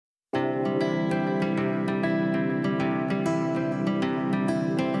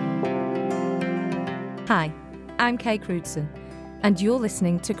Hi, I'm Kay Crewdson, and you're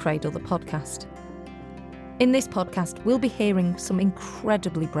listening to Cradle the Podcast. In this podcast, we'll be hearing some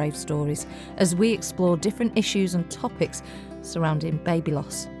incredibly brave stories as we explore different issues and topics surrounding baby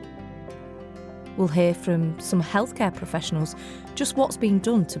loss. We'll hear from some healthcare professionals just what's being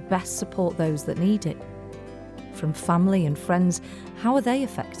done to best support those that need it. From family and friends, how are they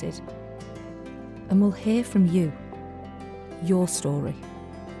affected? And we'll hear from you, your story.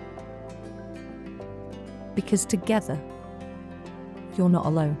 Because together, you're not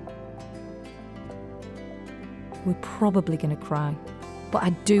alone. We're probably going to cry, but I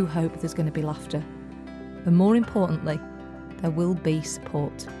do hope there's going to be laughter. And more importantly, there will be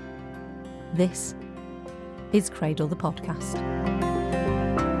support. This is Cradle the Podcast.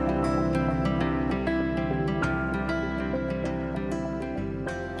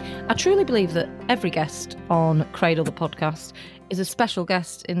 I truly believe that every guest on Cradle the Podcast is a special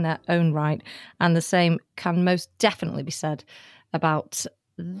guest in their own right, and the same can most definitely be said about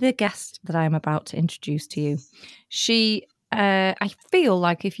the guest that I am about to introduce to you. She, I feel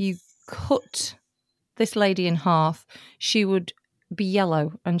like if you cut this lady in half, she would be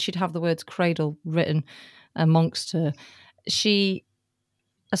yellow and she'd have the words Cradle written amongst her. She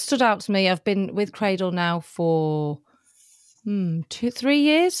has stood out to me. I've been with Cradle now for 3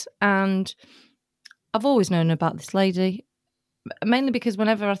 years, and I've always known about this lady, mainly because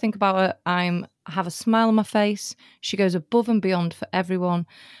whenever I think about her, I have a smile on my face. She goes above and beyond for everyone,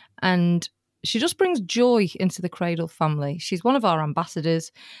 and she just brings joy into the Cradle family. She's one of our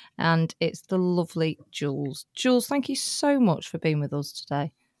ambassadors, and it's the lovely Jules. Jules, thank you so much for being with us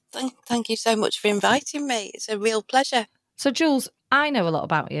today. Thank you so much for inviting me. It's a real pleasure. So, Jules, I know a lot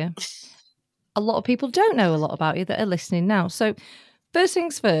about you. A lot of people don't know a lot about you that are listening now. So, first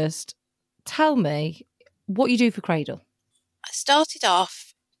things first, tell me what you do for Cradle. I started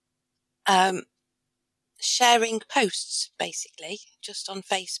off sharing posts, basically, just on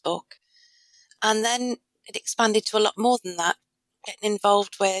Facebook. And then it expanded to a lot more than that, getting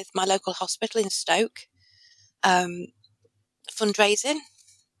involved with my local hospital in Stoke, fundraising,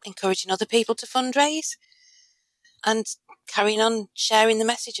 encouraging other people to fundraise, and carrying on sharing the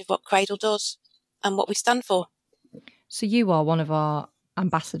message of what Cradle does and what we stand for. So you are one of our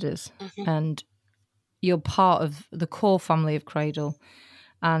ambassadors, and you're part of the core family of Cradle,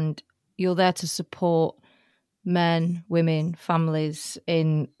 and you're there to support men, women, families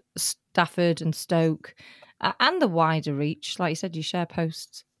in Stafford and Stoke and the wider reach. Like you said, you share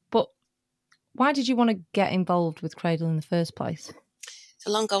posts. But why did you want to get involved with Cradle in the first place? It's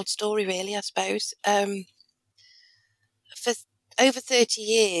a long old story, really, I suppose. For over 30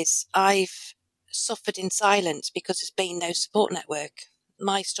 years, I've suffered in silence because there's been no support network.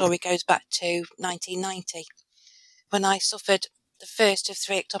 My story goes back to 1990, when I suffered the first of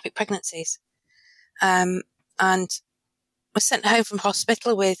 3 ectopic pregnancies, and was sent home from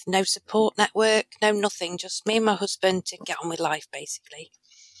hospital with no support network, no nothing, just me and my husband to get on with life, basically.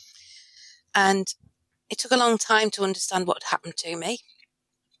 And it took a long time to understand what had happened to me.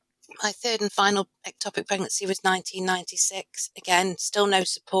 My third and final ectopic pregnancy was 1996. Again, still no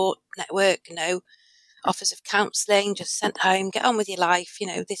support network, no offers of counselling, just sent home, get on with your life. You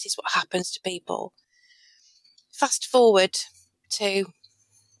know, this is what happens to people. Fast forward to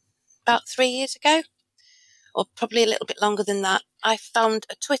about 3 years ago, or probably a little bit longer than that, I found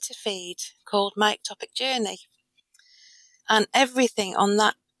a Twitter feed called My Ectopic Journey. And everything on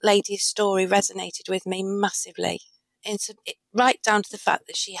that lady's story resonated with me massively. Right down to the fact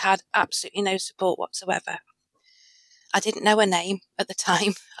that she had absolutely no support whatsoever. I didn't know her name at the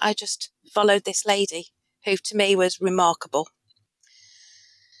time. I just followed this lady who to me was remarkable.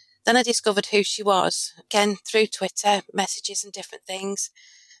 Then I discovered who she was, again through Twitter, messages and different things.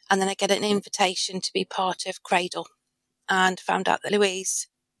 And then I get an invitation to be part of Cradle, and found out that Louise,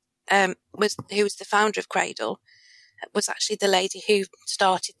 who was the founder of Cradle, was actually the lady who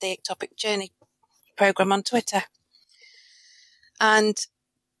started the Ectopic Journey program on Twitter. And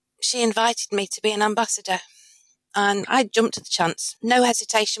she invited me to be an ambassador. And I jumped at the chance. No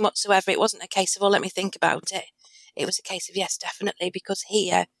hesitation whatsoever. It wasn't a case of, oh, let me think about it. It was a case of, yes, definitely, because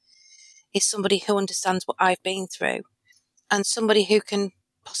here is somebody who understands what I've been through and somebody who can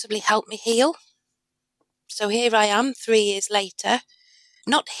possibly help me heal. So here I am 3 years later,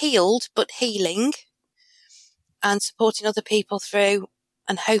 not healed, but healing, and supporting other people through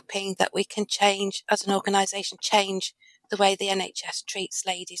and hoping that we can change, as an organisation, change the way the NHS treats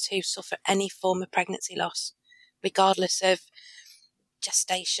ladies who suffer any form of pregnancy loss, regardless of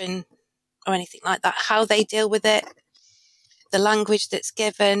gestation or anything like that, how they deal with it, the language that's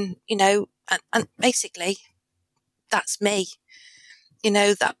given, you know, and basically that's me, you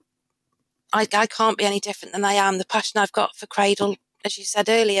know, that I can't be any different than I am. The passion I've got for cradle, as you said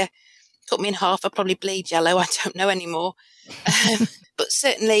earlier, cut me in half. I probably bleed yellow. I don't know anymore. But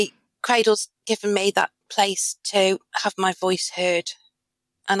certainly cradle's given me that place to have my voice heard.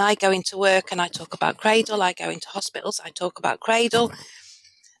 And I go into work and I talk about cradle. I go into hospitals, I talk about cradle.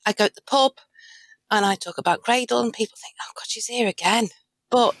 I go to the pub and I talk about cradle, and people think, oh God, she's here again.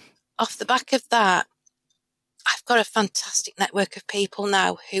 But off the back of that, I've got a fantastic network of people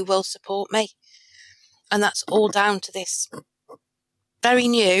now who will support me. And that's all down to this very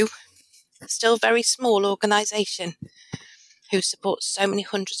new, still very small organisation who supports so many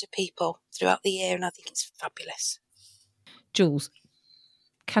hundreds of people throughout the year. And I think it's fabulous. Jules,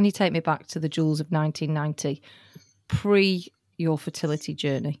 can you take me back to the Jules of 1990, pre your fertility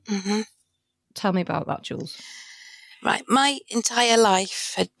journey? Mm-hmm. Tell me about that, Jules. Right. My entire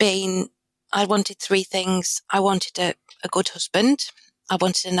life had been, I wanted three things. I wanted a good husband, I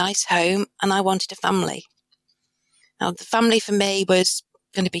wanted a nice home, and I wanted a family. Now, the family for me was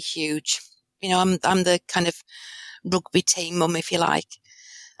going to be huge. You know, I'm the kind of rugby team mum, if you like.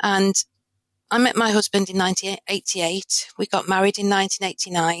 And I met my husband in 1988. We got married in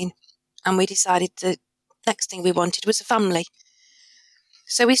 1989, and we decided the next thing we wanted was a family.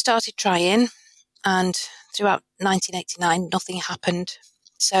 So we started trying, and throughout 1989, nothing happened.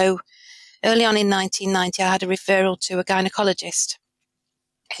 So early on in 1990, I had a referral to a gynecologist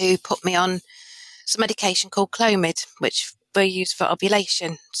who put me on some medication called Clomid, which we use for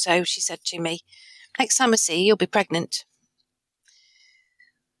ovulation. So she said to me, next time I see you, you'll be pregnant.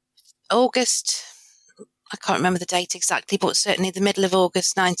 August, I can't remember the date exactly, but certainly the middle of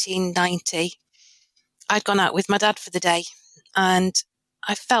August 1990, I'd gone out with my dad for the day and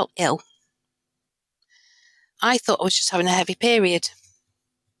I felt ill. I thought I was just having a heavy period.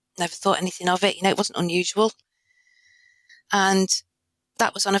 Never thought anything of it. You know, it wasn't unusual. And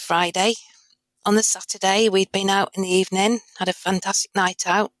that was on a Friday. On the Saturday, we'd been out in the evening, had a fantastic night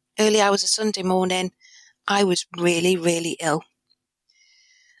out. Early hours of Sunday morning, I was really, really ill.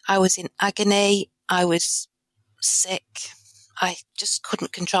 I was in agony. I was sick. I just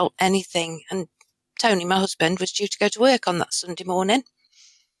couldn't control anything. And Tony, my husband, was due to go to work on that Sunday morning.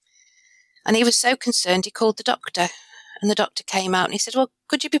 And he was so concerned, he called the doctor. And the doctor came out and he said, well,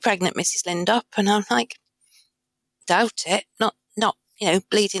 could you be pregnant, Mrs. Lindop? And I'm like, doubt it. Not, you know,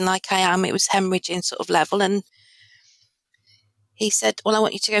 bleeding like I am. It was hemorrhaging sort of level. And he said, well, I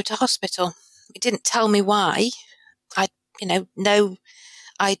want you to go to hospital. He didn't tell me why. I, no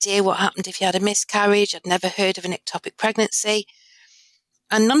idea what happened if you had a miscarriage. I'd never heard of an ectopic pregnancy.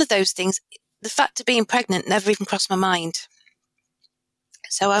 And none of those things, the fact of being pregnant never even crossed my mind.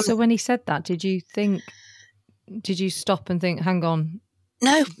 So when he said that, did you stop and think, hang on?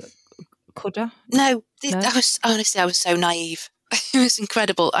 No. Could I? No. I was so naive. It was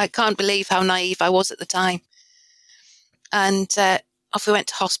incredible. I can't believe how naive I was at the time. And off we went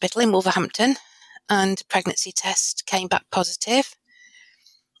to hospital in Wolverhampton, and pregnancy test came back positive.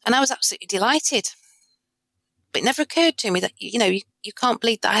 And I was absolutely delighted. But it never occurred to me that, you can't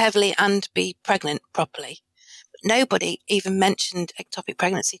bleed that heavily and be pregnant properly. But nobody even mentioned ectopic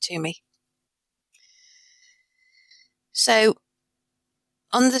pregnancy to me. So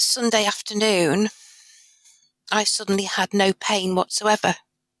on the Sunday afternoon, I suddenly had no pain whatsoever.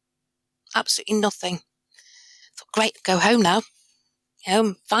 Absolutely nothing. I thought, great, go home now.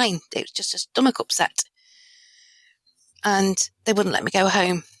 I'm fine. It was just a stomach upset. And they wouldn't let me go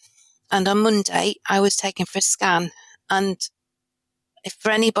home. And on Monday, I was taken for a scan. And if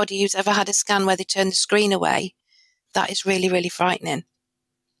for anybody who's ever had a scan where they turn the screen away, that is really, really frightening.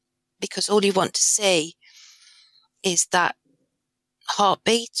 Because all you want to see is that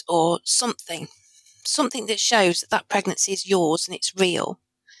heartbeat or something that shows that pregnancy is yours and it's real.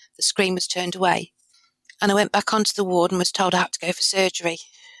 The screen was turned away. And I went back onto the ward and was told I had to go for surgery,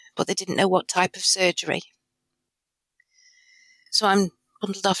 but they didn't know what type of surgery. So I'm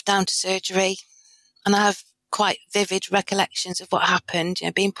bundled off down to surgery, and I have quite vivid recollections of what happened,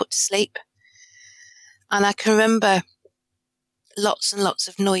 being put to sleep. And I can remember lots and lots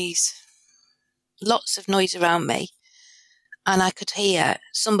of noise around me. And I could hear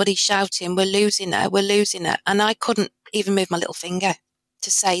somebody shouting, we're losing her. And I couldn't even move my little finger to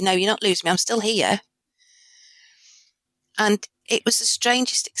say, no, you're not losing me, I'm still here. And it was the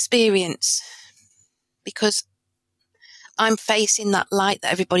strangest experience because I'm facing that light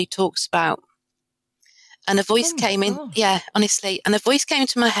that everybody talks about. And a voice came in. Yeah, honestly. And a voice came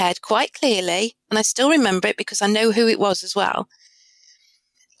into my head quite clearly. And I still remember it because I know who it was as well.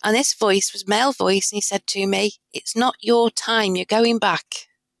 And this voice was a male voice. And he said to me, it's not your time. You're going back.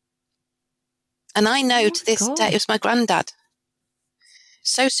 And I know to this day, it was my granddad.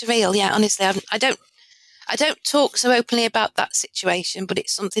 So surreal. Yeah, honestly, I don't talk so openly about that situation, but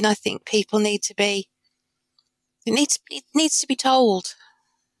it's something I think people need to be. It needs to be told.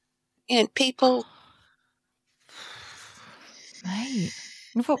 People. Mate,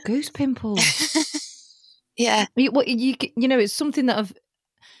 I've got goose pimples. Yeah. It's something that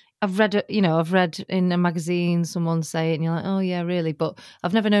I've read. I've read in a magazine someone say it, and you're like, oh yeah, really. But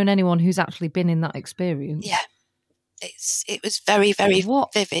I've never known anyone who's actually been in that experience. Yeah, it was very, very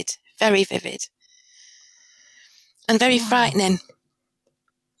vivid, very vivid, and very frightening.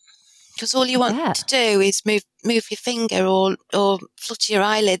 Because all you want to do is move your finger or flutter your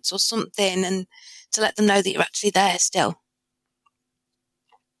eyelids or something, and to let them know that you're actually there still.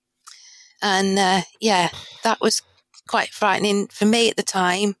 And that was quite frightening for me at the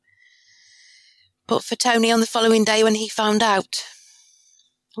time. But for Tony, on the following day when he found out,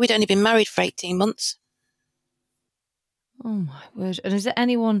 we'd only been married for 18 months. Oh my word! And is there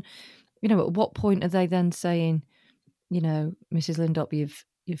anyone, at what point are they then saying, Mrs. Lindop, you've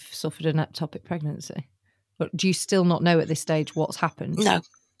suffered an ectopic pregnancy? But do you still not know at this stage what's happened? No,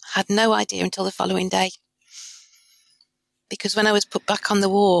 I had no idea until the following day. Because when I was put back on the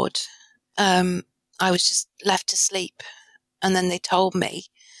ward, I was just left to sleep. And then they told me.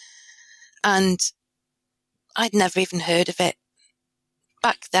 And I'd never even heard of it.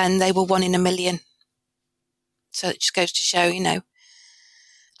 Back then, they were 1 in a million. So it just goes to show, And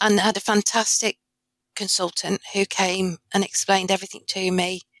I had a fantastic consultant who came and explained everything to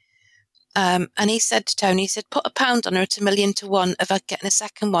me. And he said to Tony, put £1 on her at 1,000,000 to 1 of her getting a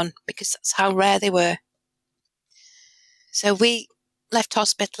second one, because that's how rare they were. So we left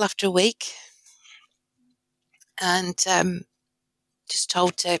hospital after a week and just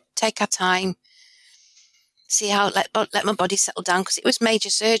told to take our time, see how, let my body settle down, because it was major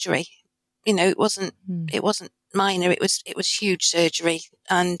surgery. It wasn't minor. It was huge surgery.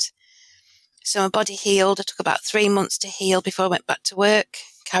 And so my body healed. It took about 3 months to heal before I went back to work,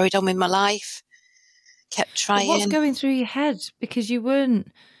 carried on with my life, kept trying. But what's going through your head? Because you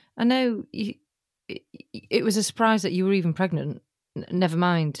weren't, I know it was a surprise that you were even pregnant, never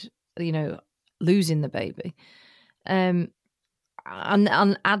mind, losing the baby. And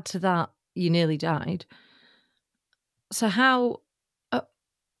add to that, you nearly died. So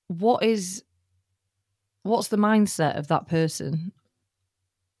what's the mindset of that person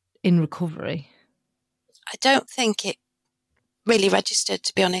in recovery? I don't think it really registered,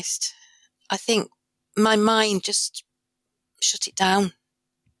 to be honest. I think my mind just shut it down.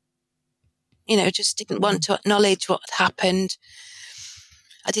 Just didn't want to acknowledge what had happened.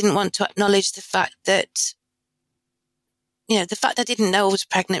 I didn't want to acknowledge the fact that, the fact I didn't know I was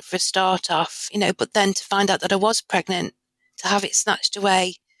pregnant for a start off, but then to find out that I was pregnant, to have it snatched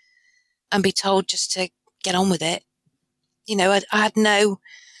away and be told just to get on with it. I had no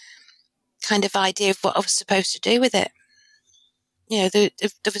kind of idea of what I was supposed to do with it.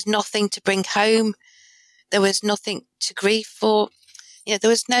 There was nothing to bring home. There was nothing to grieve for. There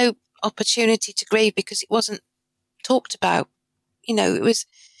was no opportunity to grieve because it wasn't talked about. It was,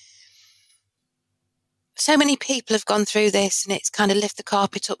 so many people have gone through this and it's kind of lift the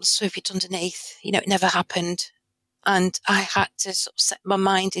carpet up and sweep it underneath. It never happened. And I had to sort of set my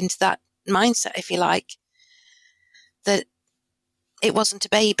mind into that mindset, if you like, that it wasn't a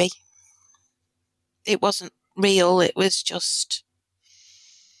baby. It wasn't real. It was just,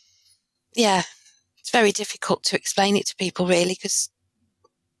 it's very difficult to explain it to people, really, because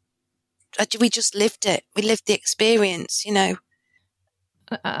we just lived it. We lived the experience,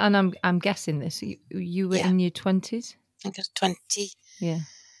 And I'm guessing this. You were in your 20s? I think I was 20. Yeah.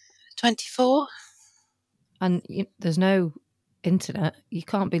 24. And there's no internet. You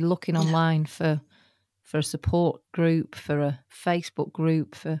can't be looking online for a support group, for a Facebook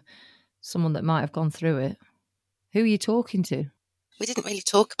group, for someone that might have gone through it. Who are you talking to? We didn't really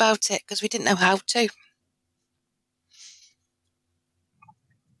talk about it because we didn't know how to.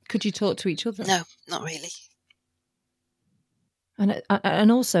 Could you talk to each other? No, not really.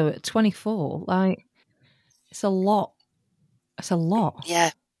 And also at 24, it's a lot. It's a lot.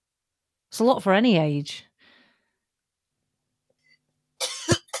 Yeah. It's a lot for any age.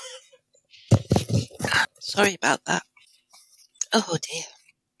 Sorry about that. Oh dear.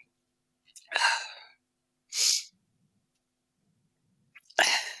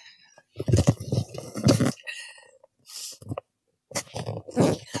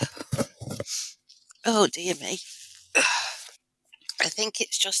 Oh dear me. I think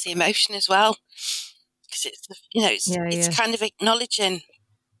it's just the emotion as well, because it's kind of acknowledging.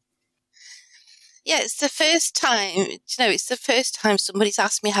 Yeah, it's the first time. It's the first time somebody's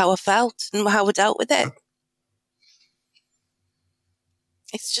asked me how I felt and how I dealt with it.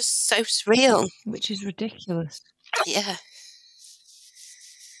 It's just so surreal. Which is ridiculous. Yeah.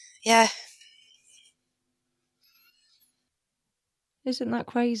 Yeah. Isn't that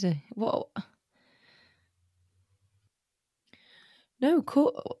crazy? What? No,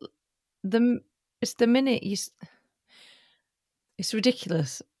 it's the minute it's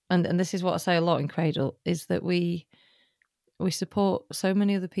ridiculous. And this is what I say a lot in Cradle, is that we support so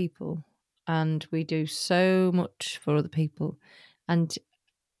many other people and we do so much for other people. And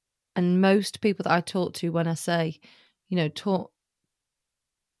most people that I talk to, when I say,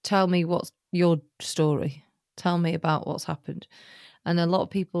 tell me what's your story, tell me about what's happened. And a lot of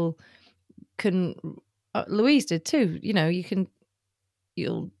people Louise did too,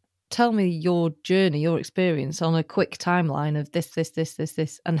 you'll tell me your journey, your experience on a quick timeline of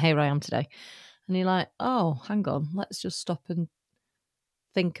this, and here I am today. And you're like, oh, hang on, let's just stop and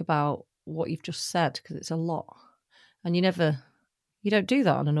think about what you've just said, because it's a lot. And you don't do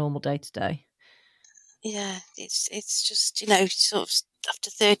that on a normal day to day. Yeah, it's just, sort of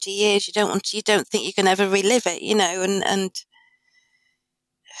after 30 years, you don't think you can ever relive it, and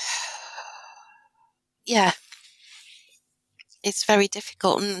yeah, it's very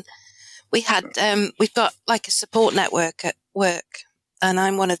difficult. And we've got like a support network at work, and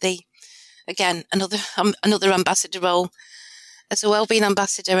I'm one of another ambassador role as a wellbeing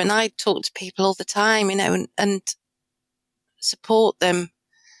ambassador, and I talk to people all the time, and support them.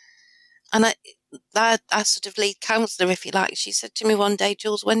 And I sort of lead counsellor, if you like. She said to me one day,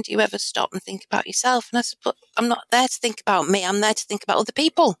 Jules, when do you ever stop and think about yourself? And I said, but I'm not there to think about me. I'm there to think about other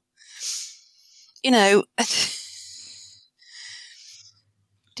people. Do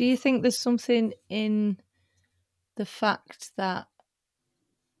you think there's something in the fact that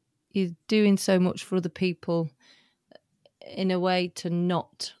you're doing so much for other people in a way to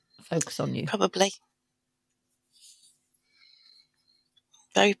not focus on you? Probably.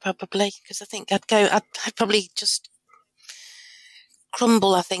 Very probably, because I think I'd probably just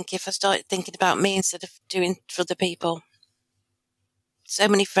crumble, I think, if I started thinking about me instead of doing for other people. So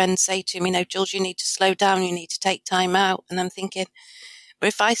many friends say to me, Jules, you need to slow down, you need to take time out. And I'm thinking, but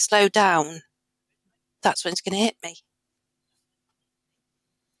if I slow down, that's when it's going to hit me.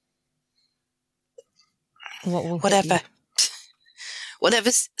 What will hit you?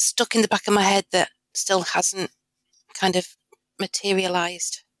 Whatever's stuck in the back of my head that still hasn't kind of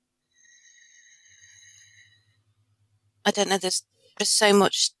materialised. I don't know, there's so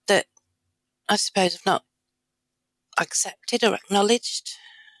much that I suppose I've not accepted or acknowledged.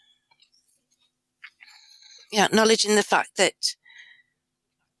 Yeah, acknowledging the fact that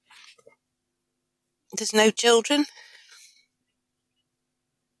there's no children.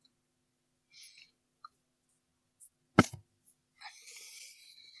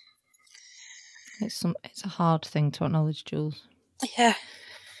 It's a hard thing to acknowledge, Jules. Yeah.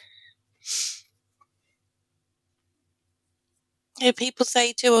 People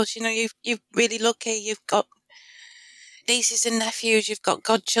say to us, you're really lucky. You've got nieces and nephews. You've got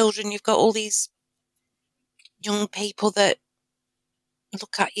godchildren. You've got all these young people that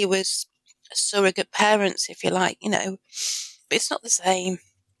look at you as surrogate parents, if you like, But it's not the same.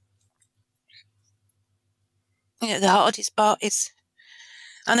 The hardest part is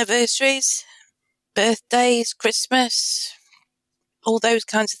anniversaries, birthdays, Christmas, all those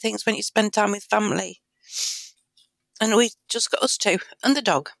kinds of things when you spend time with family. And we just got us two and the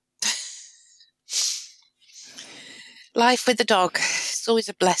dog. Life with the dog. It's always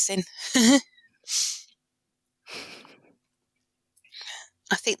a blessing.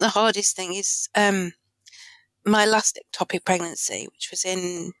 I think the hardest thing is my last ectopic pregnancy, which was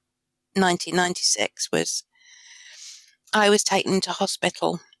in 1996, I was taken into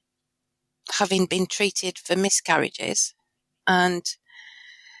hospital having been treated for miscarriages, and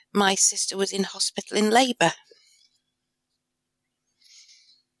my sister was in hospital in labour.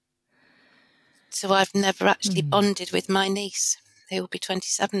 So I've never actually bonded with my niece, who will be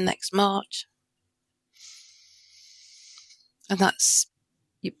 27 next March. And that's...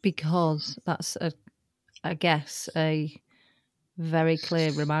 Because that's, I guess, a very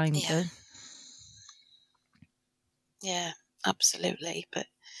clear reminder. Yeah, absolutely. But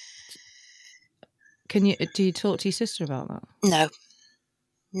do you talk to your sister about No,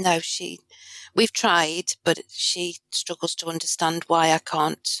 that? we've tried, but she struggles to understand why I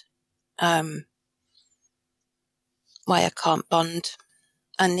can't bond.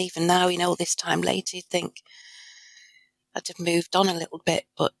 And even now, all this time later, you'd think I'd have moved on a little bit,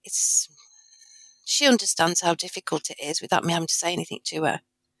 but she understands how difficult it is without me having to say anything to her.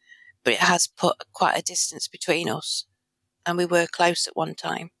 But it has put quite a distance between us, and we were close at one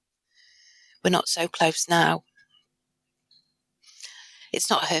time. We're not so close now. It's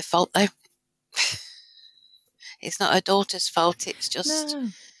not her fault, though. It's not her daughter's fault. It's just,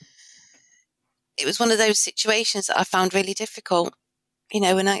 it was one of those situations that I found really difficult,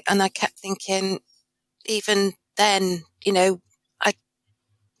 and I kept thinking, even then, I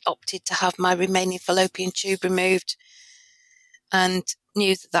opted to have my remaining fallopian tube removed and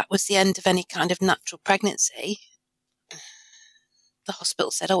knew that that was the end of any kind of natural pregnancy. The hospital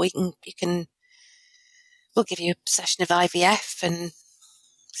said, we'll give you a session of IVF and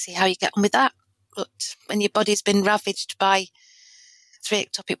see how you get on with that. But when your body's been ravaged by 3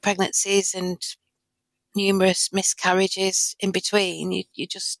 ectopic pregnancies and numerous miscarriages in between, you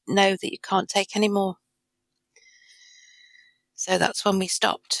just know that you can't take any more. So that's when we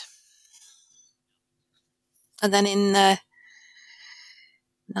stopped. And then in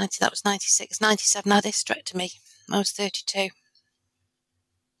 96, 97, I had a hysterectomy. I was 32.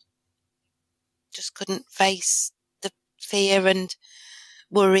 Just couldn't face the fear and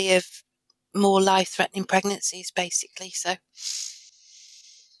worry of more life-threatening pregnancies, basically. So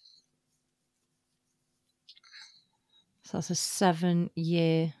that's a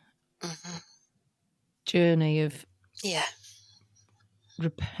 7-year journey of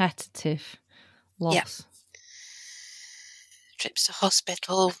repetitive loss. Yeah. Trips to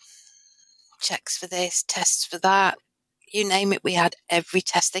hospital, checks for this, tests for that. You name it, we had every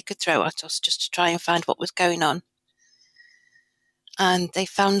test they could throw at us just to try and find what was going on. And they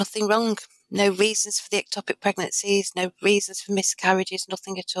found nothing wrong. No reasons for the ectopic pregnancies, no reasons for miscarriages,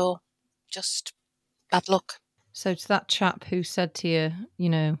 nothing at all. Just bad luck. So to that chap who said to you,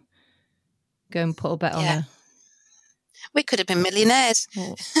 go and put a bet on her. We could have been millionaires.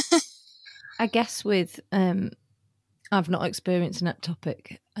 Well, I guess with, I've not experienced an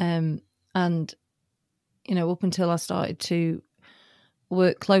ectopic. And, up until I started to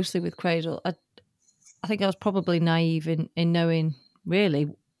work closely with Cradle, I think I was probably naive in knowing really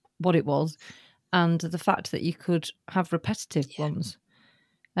what it was and the fact that you could have repetitive ones.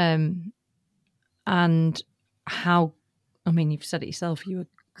 And how, you've said it yourself, you were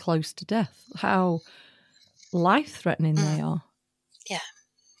close to death, how life-threatening they are. Yeah,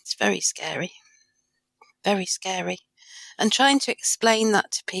 it's very scary. Very scary. And trying to explain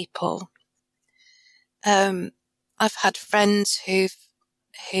that to people, I've had friends who've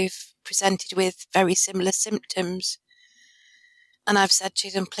presented with very similar symptoms, and I've said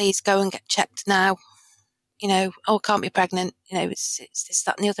to them, please go and get checked now. I can't be pregnant. It's this,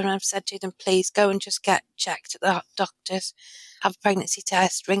 that, and the other. And I've said to them, please go and just get checked at the doctors, have a pregnancy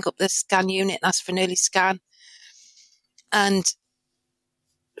test, ring up the scan unit and ask for an early scan. And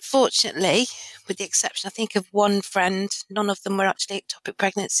fortunately, with the exception, I think, of one friend, none of them were actually ectopic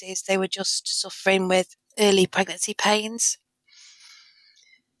pregnancies. They were just suffering with early pregnancy pains.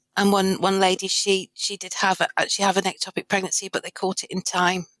 And one lady, she did actually have an ectopic pregnancy, but they caught it in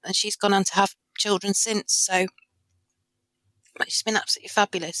time, and she's gone on to have children since. So she's been absolutely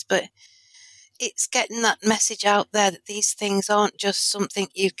fabulous. But it's getting that message out there that these things aren't just something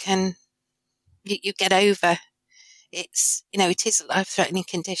you get over. It's, it is a life-threatening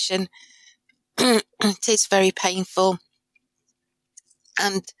condition. It is very painful.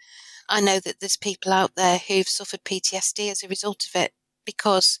 And I know that there's people out there who've suffered PTSD as a result of it,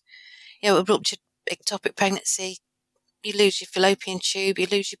 because, a ruptured ectopic pregnancy, you lose your fallopian tube, you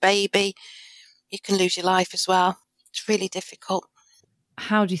lose your baby, you can lose your life as well. It's really difficult.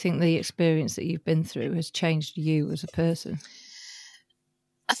 How do you think the experience that you've been through has changed you as a person?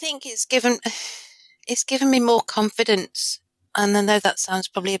 I think it's given me more confidence. And I know that sounds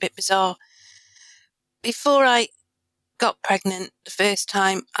probably a bit bizarre. Before I got pregnant the first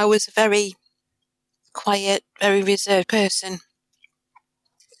time, I was a very quiet, very reserved person.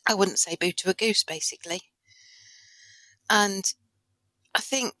 I wouldn't say boo to a goose, basically. And I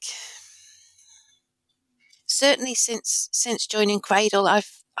think certainly since joining Cradle,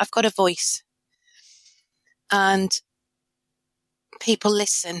 I've got a voice, and people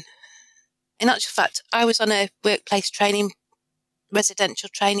listen. In actual fact, I was on a workplace training, residential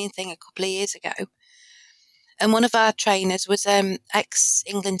training thing a couple of years ago, and one of our trainers was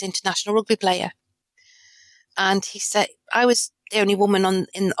ex-England international rugby player, and he said, I was the only woman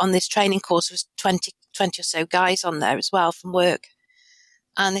on this training course. There was 20 or so guys on there as well from work,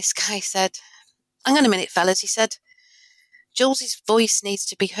 and this guy said, hang on a minute, fellas, he said, Jules' voice needs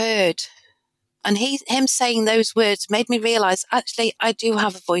to be heard. And him saying those words made me realise, actually, I do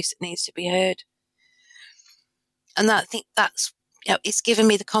have a voice that needs to be heard. And I think that's, it's given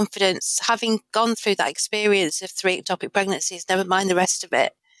me the confidence, having gone through that experience of 3 ectopic pregnancies, never mind the rest of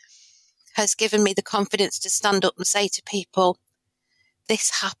it, has given me the confidence to stand up and say to people,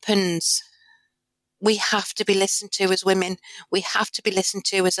 this happens. we have to be listened to as women. We have to be listened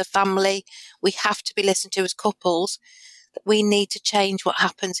to as a family. We have to be listened to as couples. We need to change what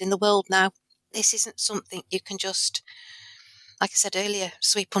happens in the world now. This isn't something you can just, like I said earlier,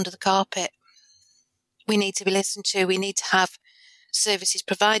 sweep under the carpet. We need to be listened to. We need to have services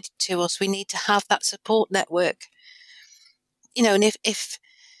provided to us. We need to have that support network. And if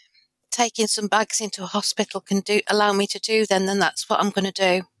taking some bags into a hospital can allow me to do then that's what I'm going to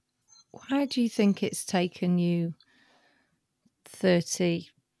do. Why do you think it's taken you 30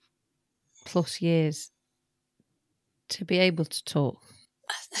 plus years to be able to talk?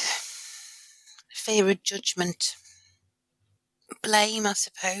 Fear of judgment. Blame, I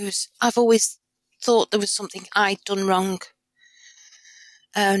suppose. I've always thought there was something I'd done wrong.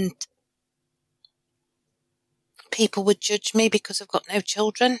 And people would judge me because I've got no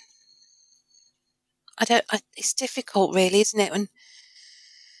children. It's difficult really, isn't it? When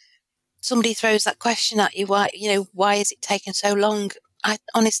somebody throws that question at you, why is it taking so long?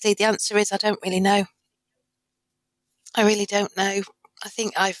 Honestly, the answer is I don't really know. I really don't know. I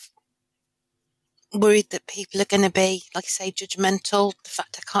think I've worried that people are going to be, like I say, judgmental. The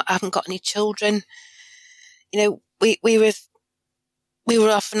fact I haven't got any children. We were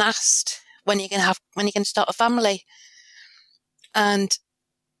often asked when you're going to start a family, and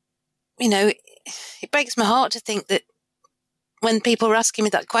it breaks my heart to think that when people were asking me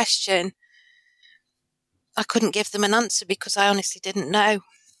that question, I couldn't give them an answer because I honestly didn't know.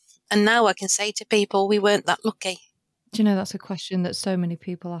 And now I can say to people, we weren't that lucky. Do you know that's a question that so many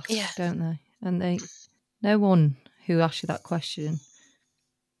people ask, don't they? And no one who asks you that question,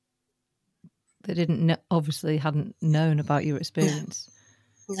 they obviously hadn't known about your experience.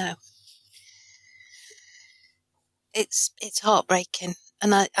 No. It's heartbreaking.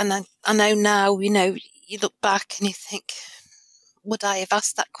 And I know now, you look back and you think, would I have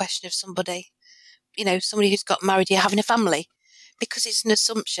asked that question of somebody? Somebody who's got married, you're having a family? Because it's an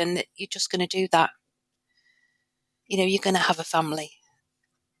assumption that you're just going to do that. You're going to have a family.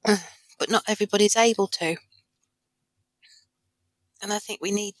 But not everybody's able to. And I think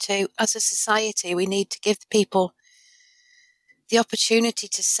we need to, as a society, we need to give people the opportunity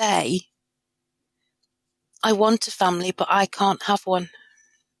to say, I want a family, but I can't have one,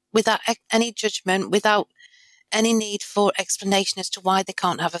 without any judgment, without any need for explanation as to why they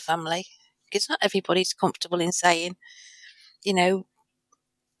can't have a family. Because not everybody's comfortable in saying,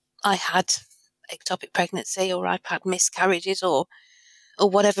 I had ectopic pregnancy, or I've had miscarriages, or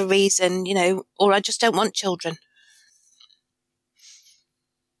whatever reason, or I just don't want children.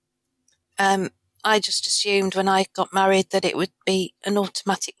 I just assumed when I got married that it would be an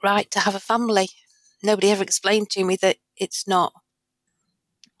automatic right to have a family. Nobody ever explained to me that it's not.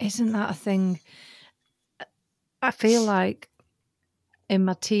 Isn't that a thing? I feel like in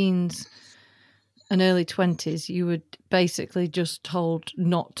my teens and early 20s, you were basically just told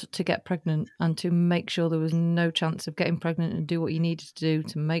not to get pregnant and to make sure there was no chance of getting pregnant and do what you needed to do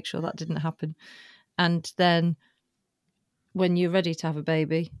to make sure that didn't happen. And then when you're ready to have a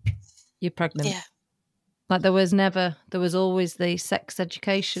baby, you're pregnant. Yeah. Like there was always the sex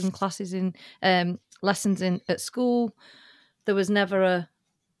education classes in lessons at school. There was never a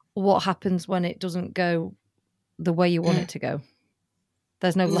what happens when it doesn't go the way you want it to go.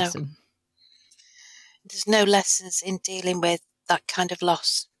 There's no lesson. There's no lessons in dealing with that kind of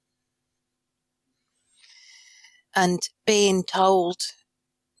loss. And being told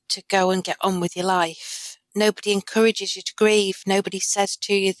to go and get on with your life. Nobody encourages you to grieve. Nobody says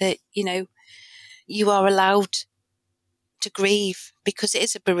to you that, you are allowed to grieve, because it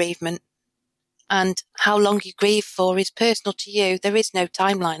is a bereavement. And how long you grieve for is personal to you. There is no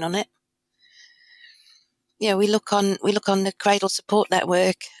timeline on it. We look on the Cradle Support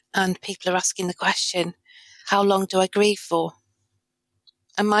Network and people are asking the question, how long do I grieve for?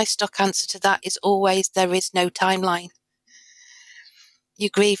 And my stock answer to that is always, there is no timeline. You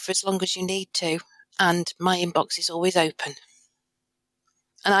grieve for as long as you need to, and my inbox is always open.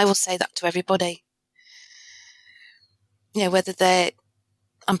 And I will say that to everybody. Whether they're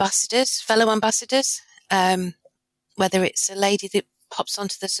ambassadors, fellow ambassadors, whether it's a lady that pops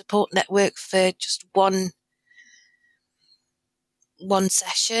onto the support network for just one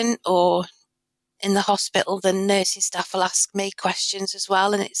session, or in the hospital, the nursing staff will ask me questions as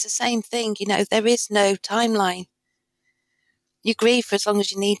well. And it's the same thing, there is no timeline. You grieve for as long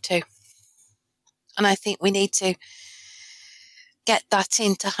as you need to. And I think we need to get that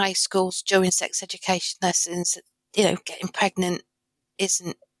into high schools during sex education lessons. Getting pregnant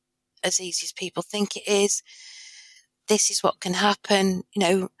isn't as easy as people think it is. This is what can happen.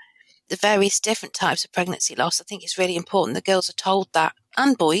 The various different types of pregnancy loss. I think it's really important that girls are told that,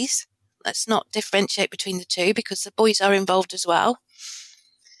 and boys, Let's not differentiate between the two, because the boys are involved as well.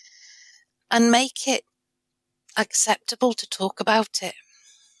 And make it acceptable to talk about it.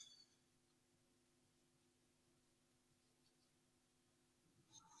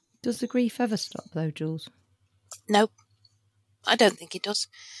 Does the grief ever stop, though, Jules? No, I don't think it does.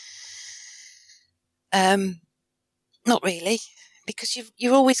 Not really, because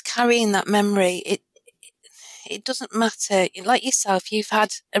you're always carrying that memory. It doesn't matter. Like yourself, you've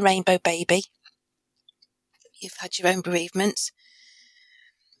had a rainbow baby. You've had your own bereavements.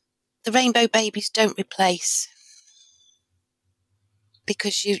 The rainbow babies don't replace,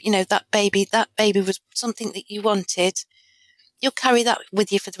 because you know that baby was something that you wanted. You'll carry that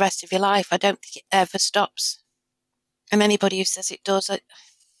with you for the rest of your life. I don't think it ever stops. And anybody who says it does,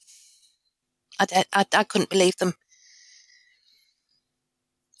 I couldn't believe them.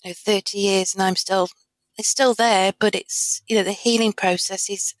 30 years and it's still there, but it's, the healing process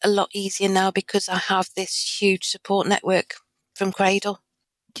is a lot easier now because I have this huge support network from cradle.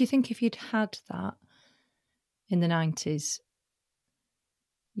 Do you think if you'd had that in the 90s,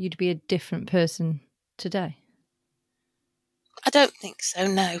 you'd be a different person today? I don't think so,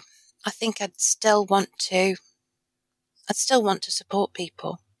 no. I think I'd still want to support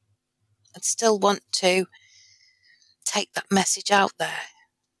people. I'd still want to take that message out there.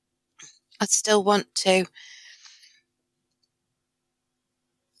 I'd still want to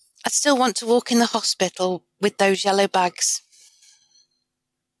walk in the hospital with those yellow bags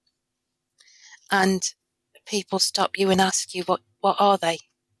and people stop you and ask you, what are they?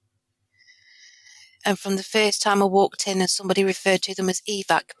 And from the first time I walked in and somebody referred to them as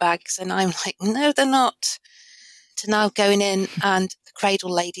evac bags, and I'm like, no, they're not, to now going in and the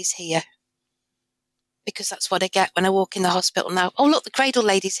cradle lady's here. Because that's what I get when I walk in the hospital now. Oh, look, the cradle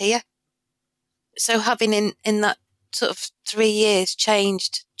lady's here. So having in that sort of 3 years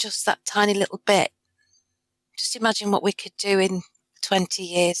changed just that tiny little bit. Just imagine what we could do in 20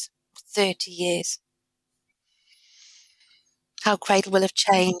 years, 30 years. How cradle will have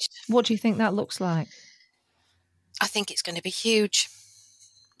changed. What do you think that looks like? I think it's going to be huge.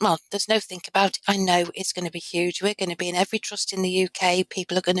 Well, there's no think about it. I know it's going to be huge. We're going to be in every trust in the UK.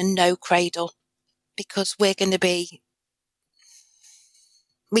 People are going to know cradle because we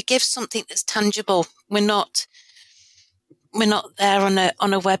give something that's tangible. We're not there on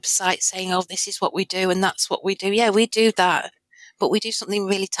a website saying, oh, this is what we do and that's what we do. Yeah, we do that, but we do something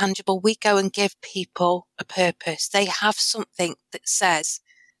really tangible. We go and give people a purpose. They have something that says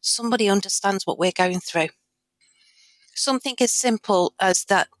somebody understands what we're going through. Something as simple as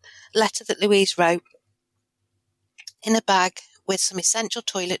that letter that Louise wrote in a bag with some essential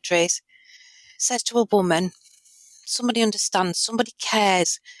toiletries, says to a woman, somebody understands, somebody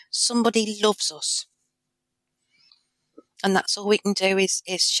cares, somebody loves us. And that's all we can do is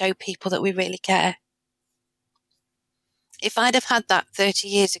show people that we really care. If I'd have had that 30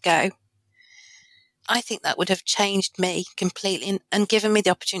 years ago, I think that would have changed me completely and given me the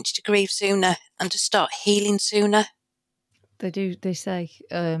opportunity to grieve sooner and to start healing sooner. They say,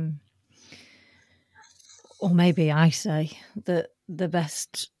 or maybe I say, that the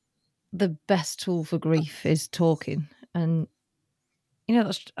best tool for grief is talking. And,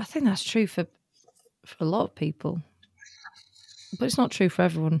 I think that's true for a lot of people, but it's not true for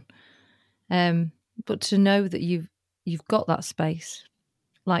everyone. But to know that you've got that space,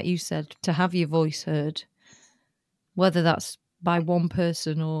 like you said, to have your voice heard, whether that's by one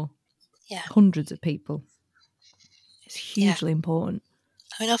person or hundreds of people, it's hugely important.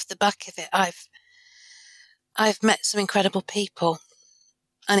 I mean, off the back of it, I've met some incredible people,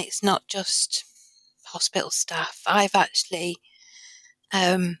 and it's not just hospital staff. I've actually,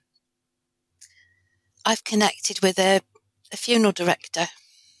 I've connected with a funeral director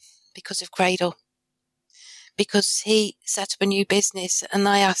because of Cradle, because he set up a new business, and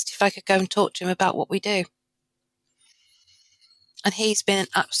I asked if I could go and talk to him about what we do. And he's been an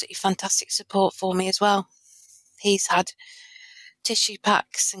absolutely fantastic support for me as well. He's had tissue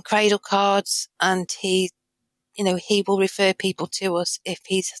packs and cradle cards, and he will refer people to us if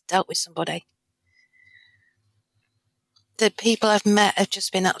he's dealt with somebody. The people I've met have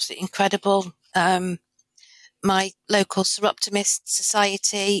just been absolutely incredible. My local Seroptimist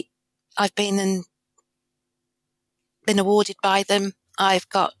Society, I've been awarded by them. I've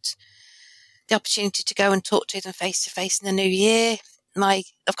got the opportunity to go and talk to them face to face in the new year.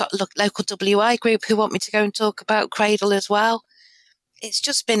 I've got a local WI group who want me to go and talk about Cradle as well. It's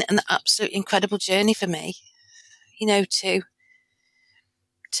just been an absolute incredible journey for me, to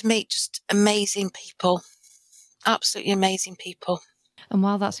meet just amazing people, absolutely amazing people. And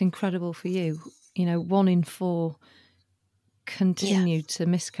while that's incredible for you, 1 in 4 continue to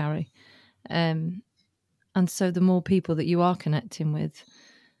miscarry. And so the more people that you are connecting with,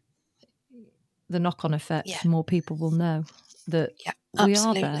 the knock-on effect, more people will know that we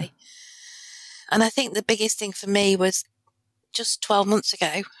are there. And I think the biggest thing for me was just 12 months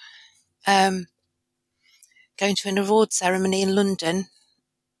ago, going to an award ceremony in London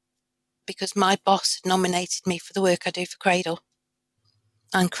because my boss had nominated me for the work I do for Cradle.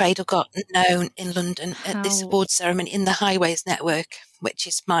 And Cradle got known in London at this award ceremony in the Highways Network, which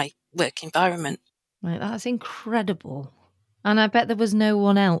is my work environment. Right, that's incredible. And I bet there was no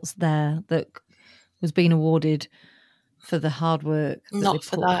one else there that was being awarded for the hard work that Not they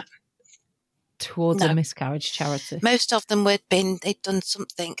for put that. towards a miscarriage charity. Most of them they'd done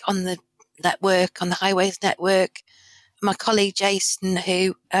something on the network, on the Highways Network. My colleague Jason,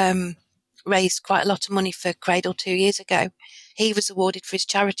 who raised quite a lot of money for Cradle 2 years ago, he was awarded for his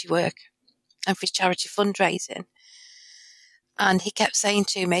charity work and for his charity fundraising. And he kept saying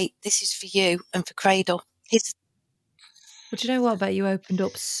to me, "This is for you and for Cradle." But you know what? I bet you opened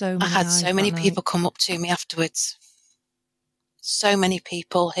up so many eyes. I had so many people come up to me afterwards. So many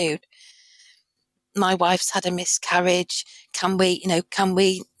people who, my wife's had a miscarriage. Can we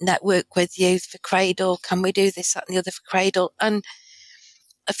network with you for Cradle? Can we do this, that, and the other for Cradle? And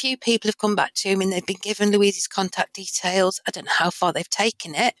a few people have come back to me and they've been given Louise's contact details. I don't know how far they've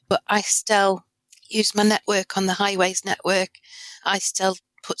taken it, but I still use my network on the Highways Network. I still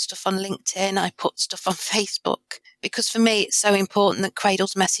put stuff on LinkedIn. I put stuff on Facebook because for me, it's so important that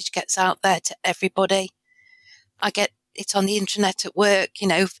Cradle's message gets out there to everybody. I get it on the internet at work,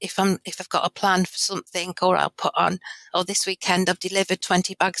 if I've got a plan for something, or I'll put on, this weekend I've delivered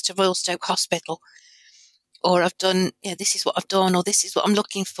 20 bags to Royal Stoke Hospital, or I've done, this is what I've done, or this is what I'm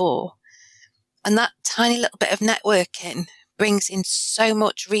looking for. And that tiny little bit of networking brings in so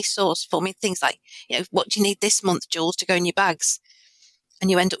much resource for me. Things like, what do you need this month, Jules, to go in your bags? And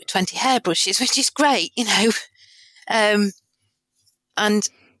you end up with 20 hairbrushes, which is great, and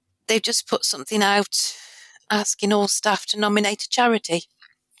they've just put something out asking all staff to nominate a charity.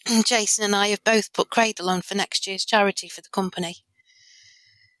 Jason and I have both put Cradle on for next year's charity for the company.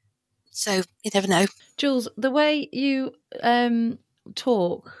 So you never know. Jules, the way you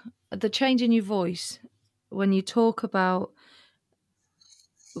talk, the change in your voice when you talk about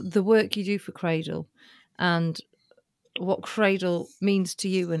the work you do for Cradle and what Cradle means to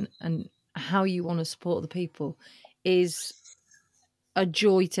you and how you want to support the people is a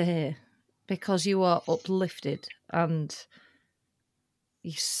joy to hear, because you are uplifted and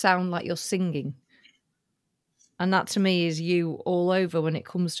you sound like you're singing. And that to me is you all over when it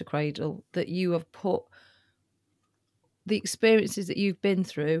comes to Cradle, that you have put the experiences that you've been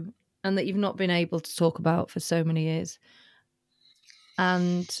through and that you've not been able to talk about for so many years.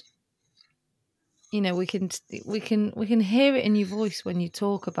 And, we can hear it in your voice when you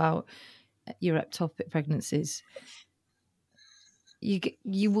talk about your ectopic pregnancies. You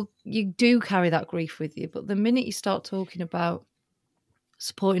do carry that grief with you, but the minute you start talking about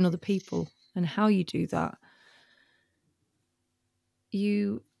supporting other people and how you do that,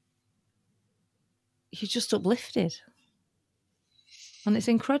 you're just uplifted, and it's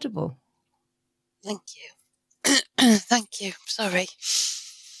incredible. Thank you. Thank you. Sorry.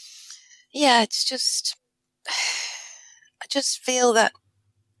 Yeah, it's just, I just feel that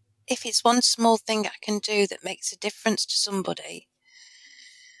if it's one small thing I can do that makes a difference to somebody,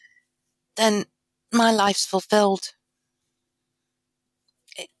 then my life's fulfilled.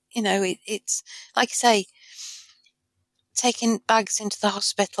 It's like I say, taking bags into the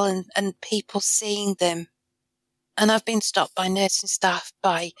hospital and people seeing them. And I've been stopped by nursing staff,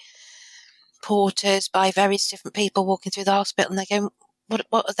 by porters, by various different people walking through the hospital, and they go, what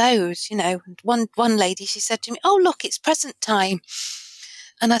are those? One lady, she said to me, "Oh, look, it's present time."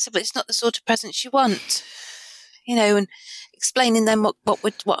 And I said, "But it's not the sort of presents you want," and explaining them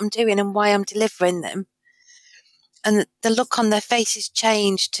what I'm doing and why I'm delivering them. And the look on their faces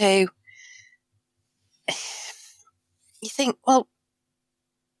changed to, you think, well,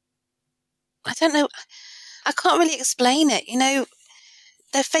 I don't know, I can't really explain it.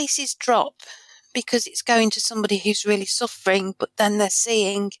 Their faces drop because it's going to somebody who's really suffering, but then they're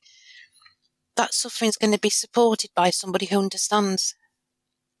seeing that suffering is going to be supported by somebody who understands.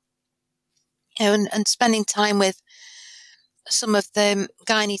 And spending time with some of the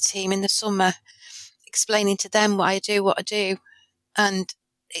gynae team in the summer, explaining to them why I do what I do. And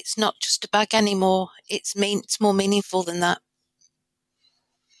it's not just a bag anymore. It's more meaningful than that.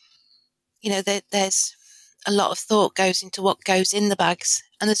 There's a lot of thought goes into what goes in the bags.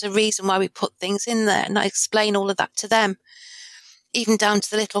 And there's a reason why we put things in there. And I explain all of that to them, even down to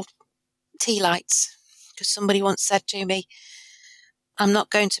the little tea lights. Because somebody once said to me, I'm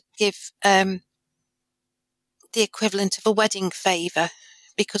not going to give the equivalent of a wedding favour,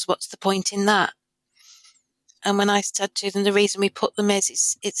 because what's the point in that? And when I said to them, the reason we put them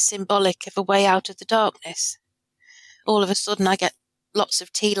is it's symbolic of a way out of the darkness. All of a sudden I get lots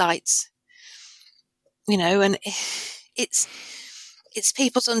of tea lights, and it's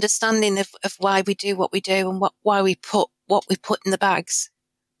people's understanding of why we do what we do and why we put what we put in the bags.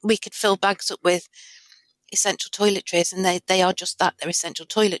 We could fill bags up with essential toiletries, and they are just that, they're essential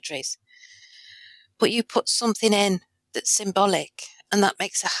toiletries. But you put something in that's symbolic, and that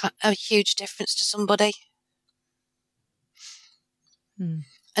makes a huge difference to somebody.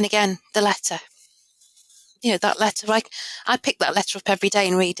 And again, the letter. That letter, I pick that letter up every day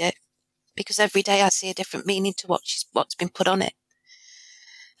and read it, because every day I see a different meaning to what's been put on it.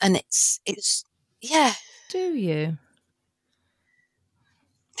 And it's yeah. Do you?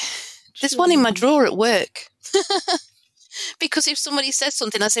 There's one in my drawer at work. Because if somebody says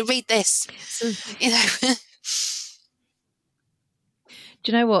something, I say, read this. Do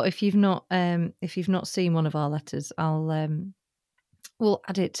you know what? If you've not seen one of our letters, we'll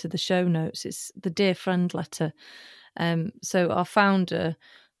add it to the show notes. It's the Dear Friend letter. So our founder,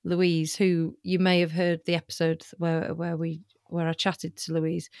 Louise, who you may have heard the episode where I chatted to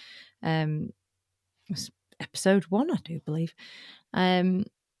Louise, episode 1, I do believe.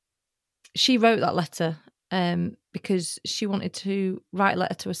 She wrote that letter because she wanted to write a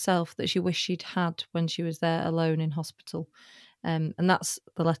letter to herself that she wished she'd had when she was there alone in hospital. And that's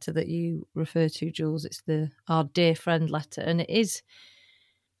the letter that you refer to, Jules. It's our Dear Friend letter. And it's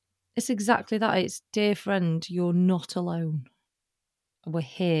exactly that. It's, dear friend, you're not alone. We're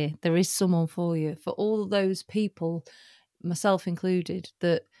here. There is someone for you. For all those people, myself included,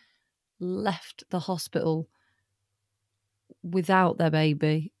 that left the hospital without their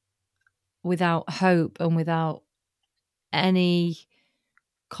baby, without hope, and without any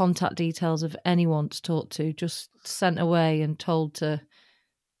contact details of anyone to talk to, just sent away and told to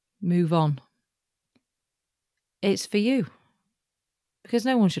move on. It's for you. Because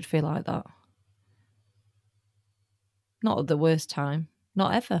no one should feel like that. Not at the worst time.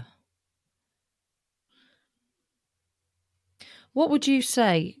 Not ever. What would you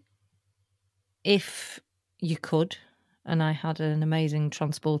say if you could, and I had an amazing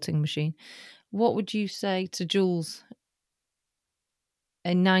transporting machine, what would you say to Jules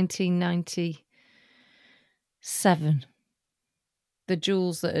in 1997? The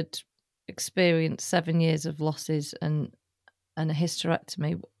Jules that had experienced 7 years of losses and a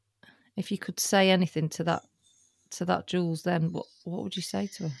hysterectomy. If you could say anything to that Jules, then what would you say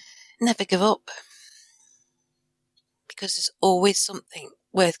to her? Never give up, because there's always something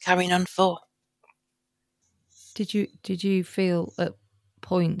worth carrying on for. Did you feel at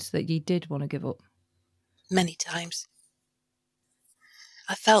points that you did want to give up? Many times.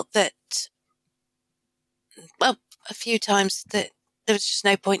 I felt that, well, a few times that there was just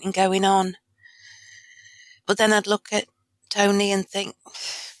no point in going on. But then I'd look at Tony and think,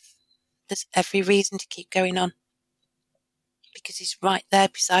 there's every reason to keep going on, because he's right there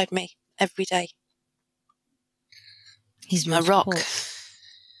beside me every day. He's my rock.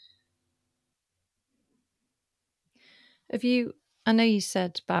 I know you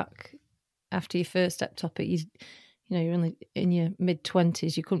said back after your first Ectopic, you're only in your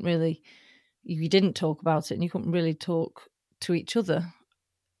mid-20s, you didn't talk about it, and you couldn't really talk to each other.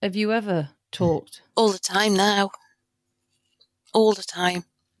 Have you ever talked? All the time now. All the time.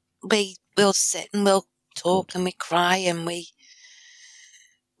 We'll sit and we'll talk. Good. And we cry and we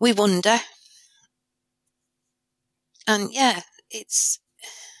wonder. And yeah, it's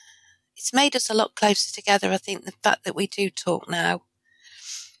made us a lot closer together. I think the fact that we do talk now,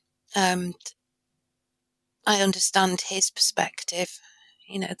 I understand his perspective.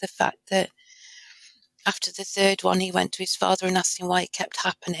 The fact that after the third one, he went to his father and asked him why it kept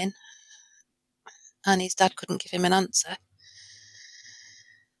happening, and his dad couldn't give him an answer.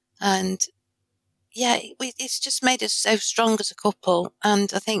 And yeah, it's just made us so strong as a couple.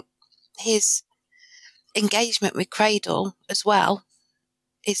 And I think his engagement with Cradle as well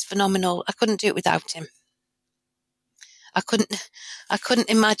is phenomenal. I couldn't do it without him. I couldn't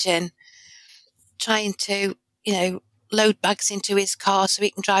imagine trying to, load bags into his car so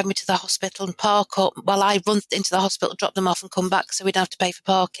he can drive me to the hospital and park up while I run into the hospital, drop them off and come back so we'd have to pay for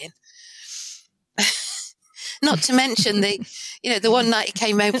parking. Not to mention the one night he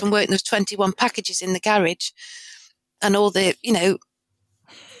came home from work and there was 21 packages in the garage and all the,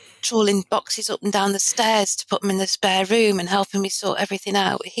 trawling boxes up and down the stairs to put them in the spare room and helping me sort everything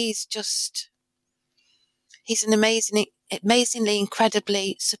out. He's an amazingly,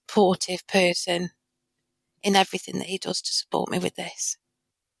 incredibly supportive person. in everything that he does to support me with this.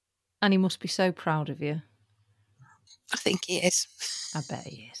 And he must be so proud of you. I think he is. I bet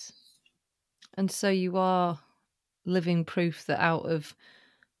he is. And so you are living proof that out of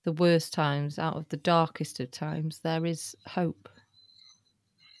the worst times, out of the darkest of times, there is hope.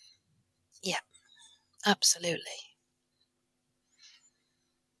 Yeah, absolutely.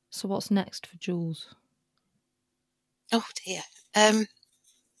 So what's next for Jules? Oh dear.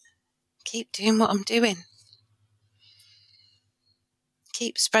 Keep doing what I'm doing.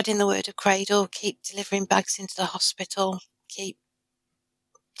 Keep spreading the word of Cradle, keep delivering bags into the hospital, keep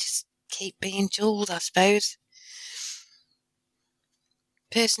being Jules, I suppose.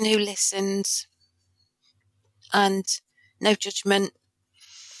 Person who listens and no judgment.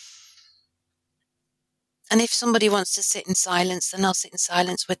 And if somebody wants to sit in silence, then I'll sit in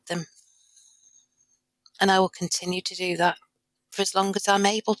silence with them. And I will continue to do that for as long as I'm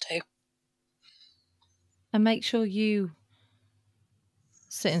able to. And make sure you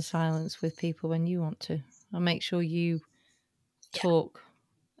sit in silence with people when you want to. And make sure you talk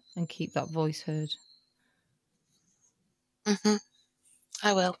and keep that voice heard.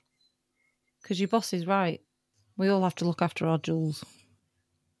 I will. Because your boss is right. We all have to look after our Jules.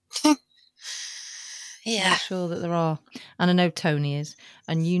 Yeah. Make sure that there are. And I know Tony is.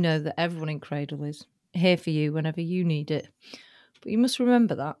 And you know that everyone in Cradle is here for you whenever you need it. But you must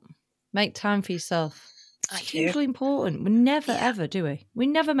remember that. Make time for yourself. It's hugely important. We never, ever do we? We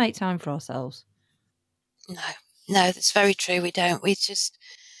never make time for ourselves. No, that's very true. We don't. We just,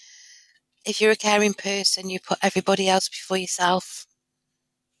 if you're a caring person, you put everybody else before yourself.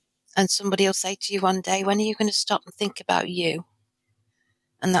 And somebody will say to you one day, when are you going to stop and think about you?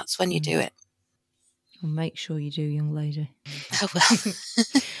 And that's when you do it. Well, make sure you do, young lady. I will.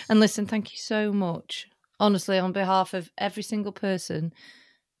 And listen, thank you so much. Honestly, on behalf of every single person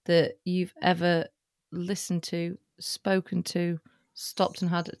that you've ever listened to, spoken to, stopped and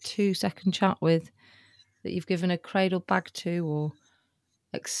had a 2-second chat with, that you've given a Cradle bag to or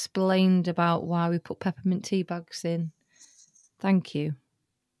explained about why we put peppermint tea bags in, thank you.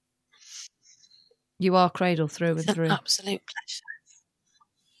 You are Cradle through and through. It's an absolute pleasure.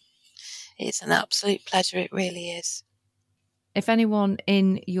 It's an absolute pleasure. It really is. If anyone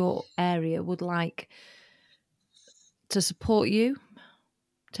in your area would like to support you,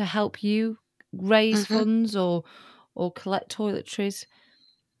 to help you raise funds or collect toiletries,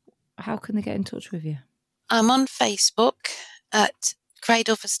 how can they get in touch with you? I'm on Facebook at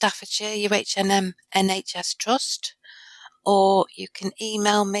Cradle for Staffordshire UHNM NHS Trust, or you can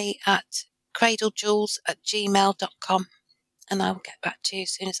email me at cradlejules@gmail.com and I will get back to you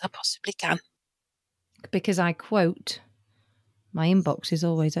as soon as I possibly can. Because I quote, my inbox is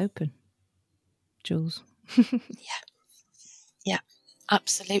always open, Jules. Yeah,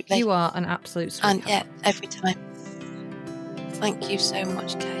 absolutely. You are an absolute sweetheart. And every time. Thank you so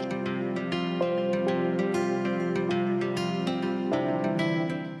much, Kay.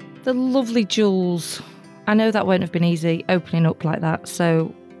 The lovely Jules. I know that won't have been easy opening up like that.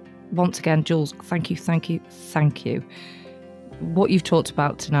 So once again, Jules, thank you, thank you, thank you. What you've talked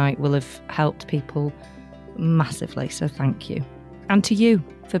about tonight will have helped people massively. So thank you. And to you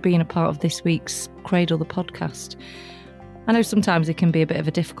for being a part of this week's Cradle the podcast. I know sometimes it can be a bit of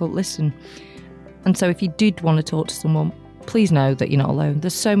a difficult listen. And so if you did want to talk to someone, please know that you're not alone.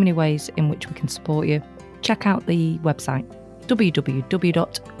 There's so many ways in which we can support you. Check out the website,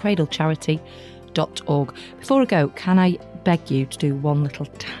 www.cradlecharity.org. Before I go, can I beg you to do one little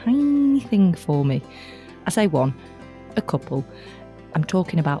tiny thing for me? I say one, a couple. I'm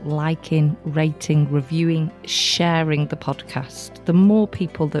talking about liking, rating, reviewing, sharing the podcast. The more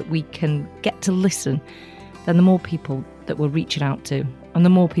people that we can get to listen, then the more people that we're reaching out to, and the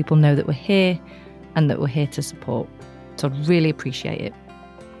more people know that we're here and that we're here to support. So I'd really appreciate it.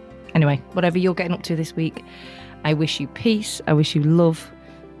 Anyway, whatever you're getting up to this week, I wish you peace, I wish you love,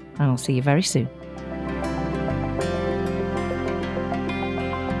 and I'll see you very soon.